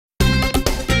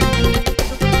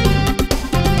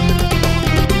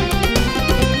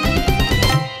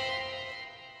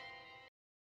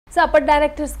So అప్పటి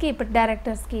డైరెక్టర్స్కి ఇప్పటి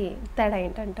డైరెక్టర్స్కి తేడా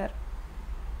ఏంటంటారు?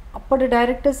 అప్పటి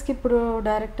డైరెక్టర్స్కి ఇప్పుడు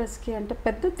డైరెక్టర్స్కి అంటే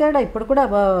పెద్ద తేడా. ఇప్పుడు కూడా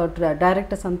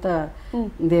డైరెక్టర్స్ అంతా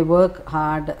they work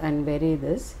hard and very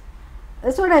this.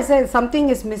 That's what I say,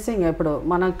 something is missing. ఇప్పుడు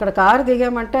మనం ఇక్కడ కారు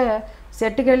దిగామంటే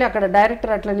సెట్కి వెళ్ళి అక్కడ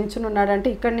డైరెక్టర్ అట్లా నిల్చుని ఉన్నాడంటే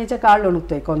ఇక్కడి నుంచే కాళ్ళు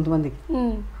వణుకుతాయి కొంతమందికి.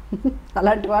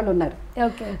 అలాంటి వాళ్ళు ఉన్నారు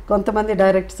కొంతమంది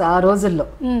డైరెక్టర్స్ ఆ రోజుల్లో.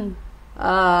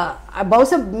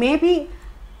 బహుశా మేబీ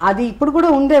అది ఇప్పుడు కూడా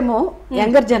ఉందేమో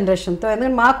యంగర్ జనరేషన్తో.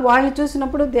 ఎందుకంటే మాకు వాళ్ళని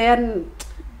చూసినప్పుడు దే ఆర్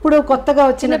ఇప్పుడు కొత్తగా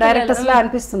వచ్చిన డైరెక్టర్స్లా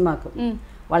అనిపిస్తుంది మాకు.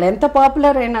 వాళ్ళు ఎంత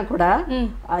పాపులర్ అయినా కూడా,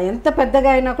 ఎంత పెద్దగా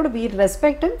అయినా కూడా we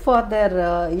respect for their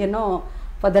you know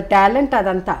for the talent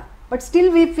అదంతా. బట్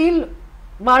స్టిల్ వీ ఫీల్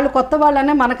వాళ్ళు కొత్త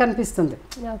వాళ్ళనే మనకు అనిపిస్తుంది.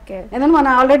 ఎందుకంటే మనం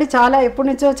ఆల్రెడీ చాలా ఎప్పటి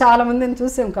నుంచో చాలా మందిని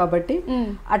చూసాం కాబట్టి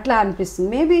అట్లా అనిపిస్తుంది.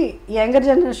 మేబీ యంగర్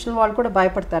జనరేషన్ వాళ్ళు కూడా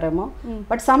భయపడతారేమో.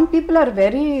 But some people are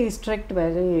very strict,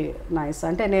 very nice.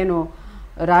 అంటే నేను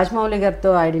రాజమౌళి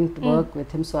గారితో I didn't work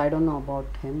with him, so I don't know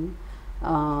about him.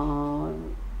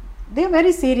 They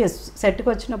very serious. సెట్కి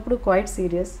వచ్చినప్పుడు quiet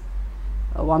serious.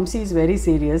 Vamsi is very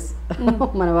serious.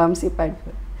 మన వంశీ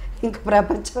పైన ఇంకా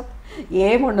ప్రపంచం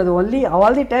ఏముండదు, ఓన్లీ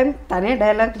ఆల్ ది టైమ్ తనే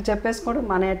డైలాగులు చెప్పేసుకోవడం,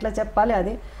 మనం ఎట్లా చెప్పాలి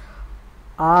అది.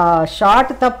 ఆ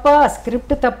షార్ట్ తప్ప,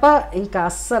 స్క్రిప్ట్ తప్ప ఇంకా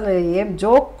అస్సలు ఏం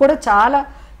జోక్ కూడా చాలా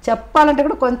చెప్పాలంటే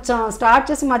కూడా కొంచెం స్టార్ట్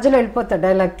చేసి మధ్యలో వెళ్ళిపోతాడు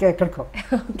డైలాగ్కి ఎక్కడికో,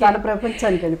 తన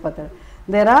ప్రపంచానికి వెళ్ళిపోతాడు.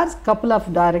 There are couple of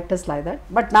directors like that.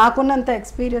 But నాకున్నంత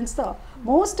ఎక్స్పీరియన్స్తో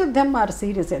most of them are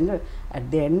serious. At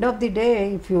the end of the day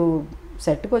if you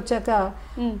సెట్కి వచ్చాక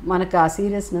మనకు ఆ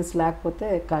సీరియస్నెస్ లేకపోతే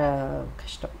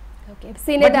కష్టం.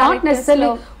 నాట్ నెసెసరీ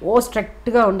ఓ స్ట్రిక్ట్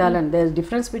గా ఉండాలని. There is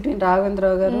difference between Raghavendra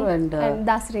గారు అండ్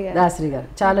దాసరి గారు.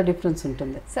 చాలా డిఫరెన్స్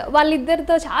ఉంటుంది. సో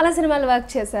వాళ్ళిద్దరితో చాలా సినిమాలు వర్క్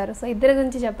చేశారు. సో ఇద్దరి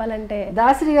గురించి చెప్పాలంటే,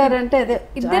 దాసరి గారు అంటే అదే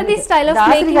ఇద్దరిది స్టైల్ ఆఫ్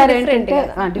దాసరి గారు ఏంటంటే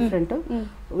డిఫరెంట్.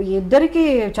 ఇద్దరికి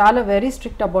చాలా very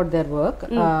strict about their work.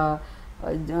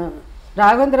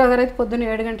 Raghavendra గారు అయితే పొద్దున్న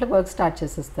 7 గంటలకు వర్క్ స్టార్ట్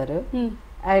చేసేస్తారు.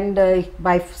 అండ్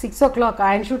బై 6 o'clock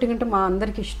ఆయన షూటింగ్ అంటే మా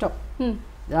అందరికి ఇష్టం.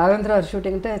 రాఘవేంద్ర గారి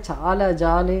షూటింగ్ అంటే చాలా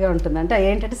జాలీగా ఉంటుంది. అంటే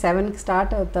ఏంటంటే 7కి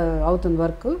స్టార్ట్ అవుతుంది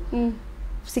work,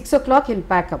 6 o'clock he'll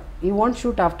pack up. He won't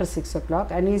shoot after 6 o'clock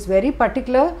and he is very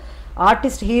particular.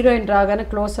 Artist heroine రాగానే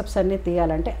క్లోజ్అప్స్ అన్నీ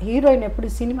తీయాలంటే, హీరోయిన్ ఎప్పుడు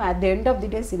cinema at the end of the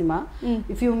day cinema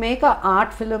if you make a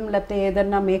art film లేకపోతే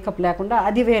ఏదన్నా makeup లేకుండా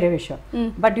అది వేరే విషయం.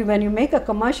 But when you make a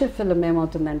commercial film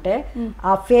ఏమవుతుందంటే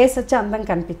ఆ ఫేస్ వచ్చి అందం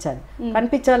కనిపించాలి.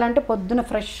 కనిపించాలంటే పొద్దున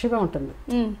ఫ్రెష్గా ఉంటుంది,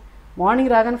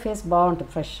 మార్నింగ్ రాగానే ఫేస్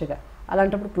బాగుంటుంది ఫ్రెష్గా.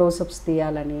 అలాంటప్పుడు క్లోజ్అప్స్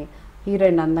తీయాలని,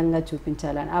 హీరోయిన్ అందంగా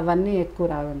చూపించాలని అవన్నీ ఎక్కువ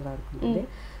రాఘవేంద్ర అనుకుంటుంది.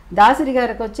 దాసరి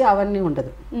గారికి వచ్చి అవన్నీ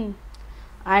ఉండదు.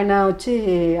 ఆయన వచ్చి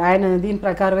ఆయన దీని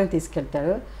ప్రకారమే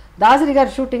తీసుకెళ్తాడు. దాసరి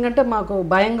గారి షూటింగ్ అంటే మాకు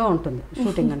భయంగా ఉంటుంది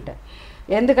షూటింగ్ అంటే.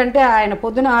 ఎందుకంటే ఆయన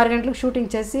పొద్దున 6 గంటలకు షూటింగ్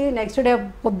చేసి నెక్స్ట్ డే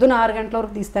పొద్దున 6 గంటల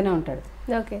వరకు తీస్తూనే ఉంటాడు.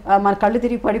 మన కళ్ళు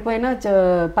తిరిగి పడిపోయినా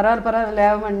పర్వాలు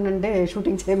లేవమండి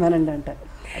షూటింగ్ చేయమనండి అంటారు.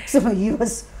 సో ఈ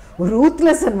వాజ్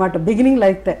రూత్లెస్ అనమాట బిగినింగ్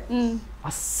అయితే.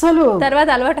 అస్సలు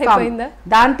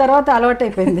దాని తర్వాత అలవాటు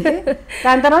అయిపోయింది.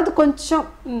 దాని తర్వాత కొంచెం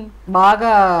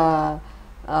బాగా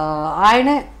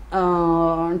ఆయనే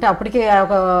అంటే అప్పటికే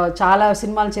ఒక చాలా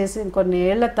సినిమాలు చేసి కొన్ని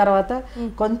ఏళ్ల తర్వాత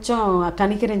కొంచెం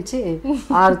కనికరించి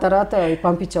 6 తర్వాత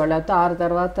పంపించేవాళ్ళు, లేకపోతే 6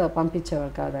 తర్వాత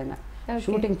పంపించేవాళ్ళు కాదు ఆయన.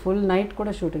 షూటింగ్ ఫుల్ నైట్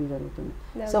కూడా షూటింగ్ జరుగుతుంది.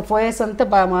 సో ఫోయస్ అంతా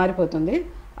బాగా మారిపోతుంది.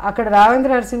 అక్కడ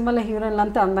రాఘవేంద్ర గారి సినిమాలో హీరోయిన్లు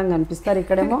అంతా అందంగా కనిపిస్తారు,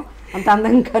 ఇక్కడేమో అంత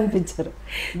అందంగా కనిపించారు.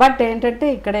 బట్ ఏంటంటే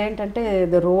ఇక్కడ ఏంటంటే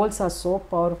the roles are so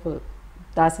powerful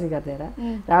Dasari గారి దగ్గర.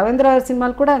 రాఘవేంద్ర గారి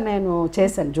సినిమాలు కూడా నేను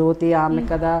చేశాను, జ్యోతి, ఆమె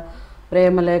కదా,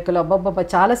 ప్రేమలేఖలు, అబ్బబ్బబ్బా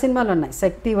చాలా సినిమాలు ఉన్నాయి,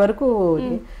 శక్తి వరకు.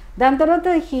 దాని తర్వాత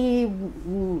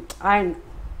ఆయన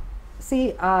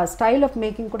ఆ స్టైల్ ఆఫ్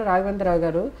మేకింగ్ కూడా రాఘవేంద్ర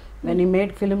గారు వెన్ ఈ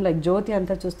మేడ్ ఫిల్మ్ లైక్ జ్యోతి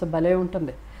అంతా చూస్తే భలే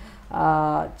ఉంటుంది,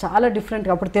 చాలా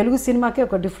డిఫరెంట్గా. అప్పుడు తెలుగు సినిమాకి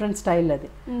ఒక డిఫరెంట్ స్టైల్ అది.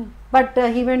 బట్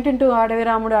హీ వెంట ఇంటూ ఆడవి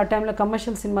రాముడు ఆ టైంలో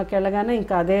కమర్షియల్ సినిమాకి వెళ్ళగానే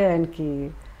ఇంకా అదే ఆయనకి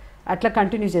అట్లా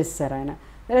కంటిన్యూ చేస్తారు ఆయన.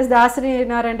 దాసరి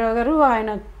నారాయణరావు గారు ఆయన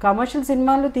కమర్షియల్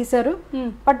సినిమాలు తీశారు,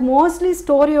 but mostly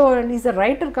story is a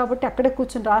writer కాబట్టి అక్కడే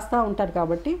కూర్చొని రాస్తూ ఉంటారు.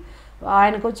 కాబట్టి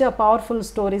ఆయనకు వచ్చి ఆ పవర్ఫుల్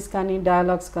స్టోరీస్ కానీ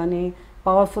డైలాగ్స్ కానీ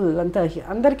పవర్ఫుల్ అంతా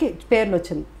అందరికీ పేర్లు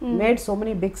వచ్చింది. Made so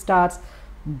many big stars,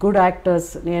 good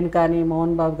actors, నేను కానీ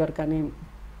మోహన్ బాబు గారు కానీ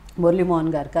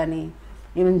మురళీమోహన్ గారు కానీ,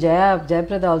 even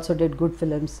Jayaprada also dead good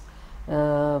films,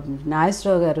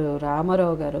 Nageswararao గారు,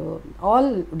 రామారావు గారు,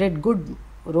 ఆల్ డెడ్ గుడ్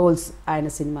రోల్స్ ఆయన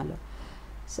సినిమాలో.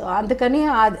 సో అందుకని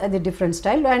అది different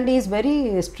style and is very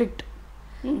strict.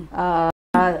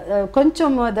 కొంచెం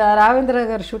రాఘవేంద్ర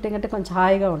గారు షూటింగ్ అంటే కొంచెం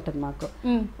హాయిగా ఉంటుంది మాకు.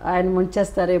 ఆయన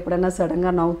ముంచేస్తారు, ఎప్పుడైనా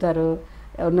సడన్గా నవ్వుతారు,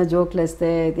 ఎవరన్నా జోకులు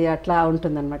వేస్తే ఇది అట్లా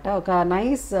ఉంటుందన్నమాట. ఒక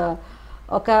నైస్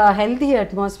ఒక హెల్తీ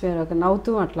అట్మాస్ఫియర్, ఒక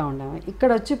నవ్వుతూ అట్లా ఉండేవి. ఇక్కడ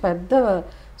వచ్చి పెద్ద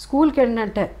స్కూల్కి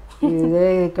వెళ్ళినట్టే ఇదే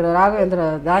ఇక్కడ రాఘవేంద్ర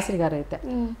దాసరి గారు అయితే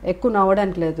ఎక్కువ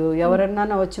నవ్వడానికి లేదు,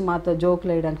 ఎవరన్నా వచ్చి మాతో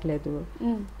జోకులు వేయడానికి లేదు,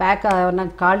 ప్యాక్ ఏమన్నా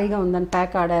ఖాళీగా ఉందని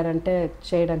ప్యాక్ ఆడారంటే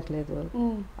చేయడానికి లేదు.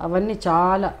 అవన్నీ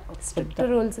చాలా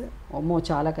రూల్స్. అమ్మో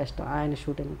చాలా కష్టం ఆయన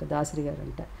షూటింగ్ అంటే దాసరి గారు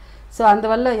అంటే. సో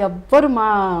అందువల్ల ఎవ్వరు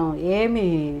ఏమి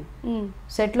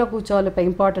సెట్లో కూర్చోవాలి,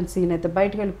 ఇంపార్టెంట్ సీన్ అయితే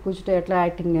బయటకు వెళ్ళి కూర్చుంటే ఎట్లా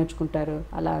యాక్టింగ్ నేర్చుకుంటారు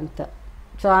అలా అంతా.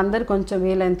 సో అందరు కొంచెం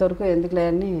వీలైనంత వరకు ఎందుకులే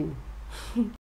అని